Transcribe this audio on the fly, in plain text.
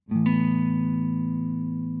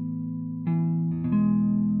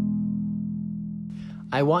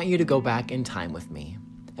I want you to go back in time with me.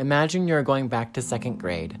 Imagine you're going back to second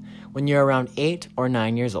grade when you're around 8 or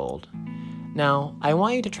 9 years old. Now, I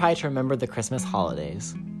want you to try to remember the Christmas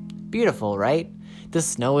holidays. Beautiful, right? The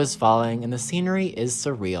snow is falling and the scenery is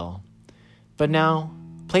surreal. But now,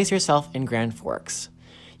 place yourself in Grand Forks.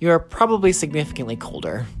 You are probably significantly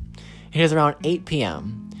colder. It is around 8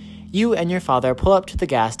 p.m. You and your father pull up to the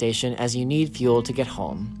gas station as you need fuel to get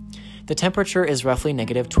home. The temperature is roughly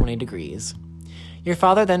negative 20 degrees. Your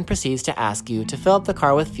father then proceeds to ask you to fill up the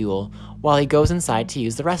car with fuel while he goes inside to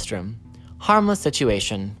use the restroom. Harmless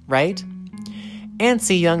situation, right?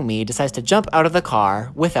 Antsy young me decides to jump out of the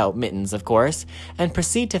car, without mittens of course, and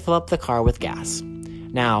proceed to fill up the car with gas.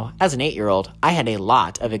 Now, as an 8-year-old, I had a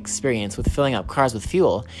lot of experience with filling up cars with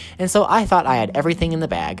fuel, and so I thought I had everything in the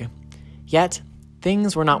bag. Yet,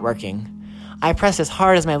 things were not working. I pressed as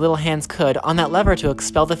hard as my little hands could on that lever to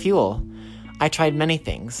expel the fuel. I tried many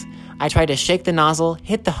things. I tried to shake the nozzle,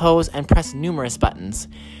 hit the hose, and press numerous buttons.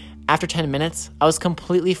 After 10 minutes, I was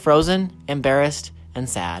completely frozen, embarrassed, and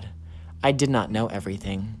sad. I did not know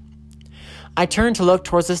everything. I turned to look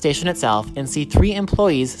towards the station itself and see 3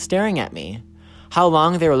 employees staring at me. How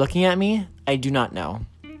long they were looking at me, I do not know.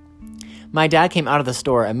 My dad came out of the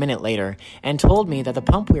store a minute later and told me that the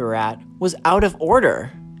pump we were at was out of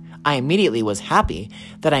order. I immediately was happy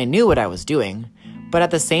that I knew what I was doing, but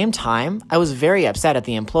at the same time, I was very upset at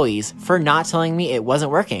the employees for not telling me it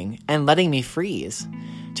wasn't working and letting me freeze.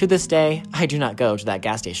 To this day, I do not go to that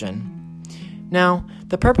gas station. Now,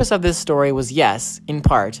 the purpose of this story was, yes, in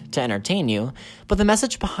part, to entertain you, but the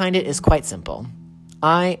message behind it is quite simple.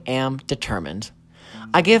 I am determined.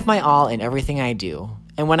 I give my all in everything I do,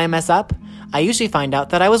 and when I mess up, I usually find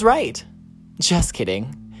out that I was right. Just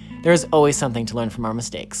kidding. There is always something to learn from our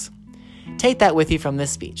mistakes. Take that with you from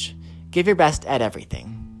this speech. Give your best at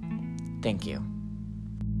everything. Thank you.